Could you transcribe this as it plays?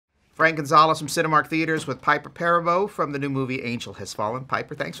Frank Gonzalez from Cinemark Theaters with Piper Perabo from the new movie Angel Has Fallen.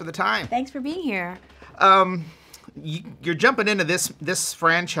 Piper, thanks for the time. Thanks for being here. You're jumping into this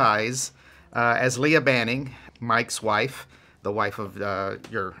franchise as Leah Banning, Mike's wife, the wife of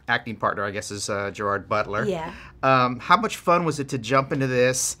your acting partner, I guess, is Gerard Butler. Yeah. How much fun was it to jump into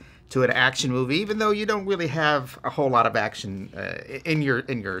this, to an action movie, even though you don't really have a whole lot of action in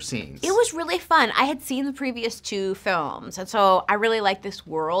your scenes? It was really fun. I had seen the previous 2 films, and so I really like this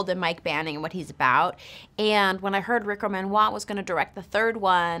world and Mike Banning and what he's about. And when I heard Rick Romanois was going to direct the 3rd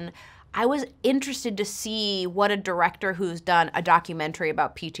one, I was interested to see what a director who's done a documentary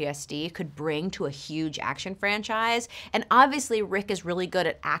about PTSD could bring to a huge action franchise. And obviously Rick is really good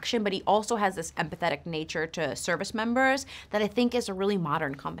at action, but he also has this empathetic nature to service members that I think is a really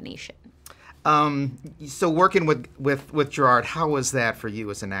modern combination. So working with Gerard, how was that for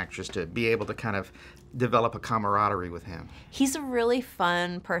you as an actress to be able to kind of develop a camaraderie with him? He's a really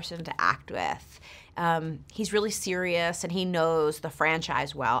fun person to act with. He's really serious, and he knows the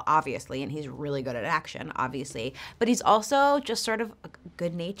franchise well, obviously, and he's really good at action, obviously. But he's also just sort of a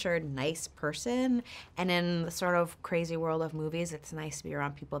good-natured, nice person. And in the sort of crazy world of movies, it's nice to be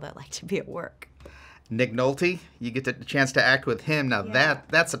around people that like to be at work. Nick Nolte, you get the chance to act with him. Now Yeah.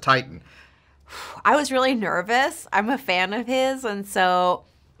 that's a titan. I was really nervous. I'm a fan of his, and so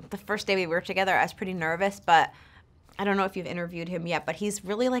the first day we worked together, I was pretty nervous, but I don't know if you've interviewed him yet, but he's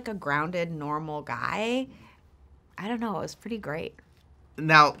really like a grounded, normal guy. I don't know. It was pretty great.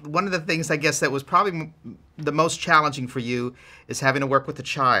 Now, one of the things I guess that was probably the most challenging for you is having to work with a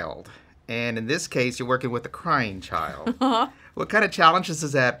child. And in this case, you're working with a crying child. What kind of challenges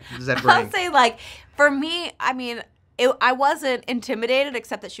does that bring? I'll say, like, for me, I mean, I wasn't intimidated,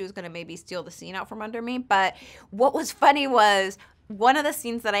 except that she was going to maybe steal the scene out from under me. But what was funny was one of the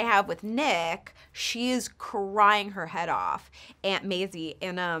scenes that I have with Nick, she's crying her head off, Aunt Maisie,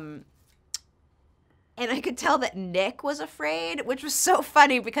 and I could tell that Nick was afraid, which was so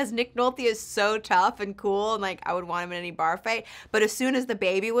funny because Nick Nolte is so tough and cool, and like I would want him in any bar fight. But as soon as the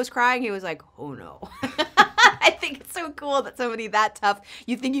baby was crying, he was like, "Oh no." I think it's so cool that somebody that tough,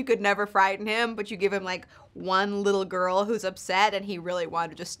 you think you could never frighten him, but you give him like one little girl who's upset, and he really wanted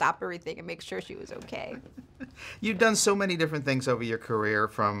to just stop everything and make sure she was okay. You've done so many different things over your career,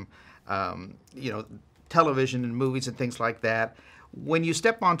 from television and movies and things like that. When you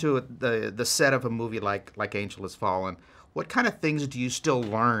step onto the set of a movie like Angel Has Fallen, what kind of things do you still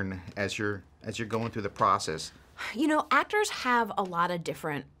learn as you're going through the process? You know, actors have a lot of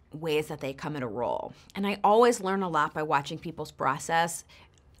different ways that they come at a role, and I always learn a lot by watching people's process.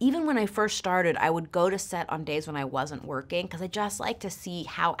 Even when I first started, I would go to set on days when I wasn't working because I just like to see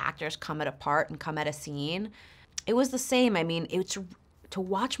how actors come at a part and come at a scene. It was the same. I mean, it's to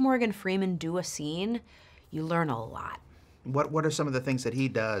watch Morgan Freeman do a scene, you learn a lot. What are some of the things that he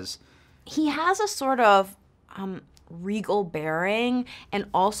does? He has a sort of regal bearing, and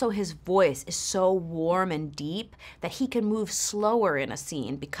also his voice is so warm and deep that he can move slower in a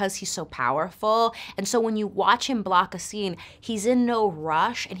scene because he's so powerful. And so when you watch him block a scene, he's in no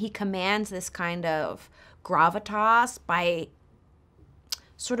rush, and he commands this kind of gravitas by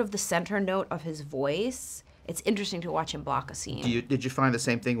sort of the center note of his voice. It's interesting to watch him block a scene. Did you find the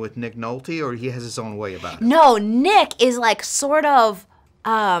same thing with Nick Nolte, or he has his own way about it? No, Nick is like sort of,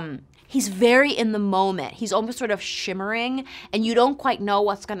 he's very in the moment. He's almost sort of shimmering, and you don't quite know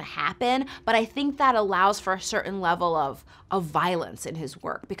what's going to happen, but I think that allows for a certain level of violence in his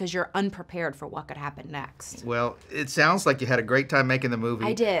work because you're unprepared for what could happen next. Well, it sounds like you had a great time making the movie.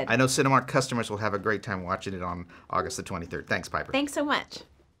 I did. I know Cinemark customers will have a great time watching it on August the 23rd. Thanks, Piper. Thanks so much.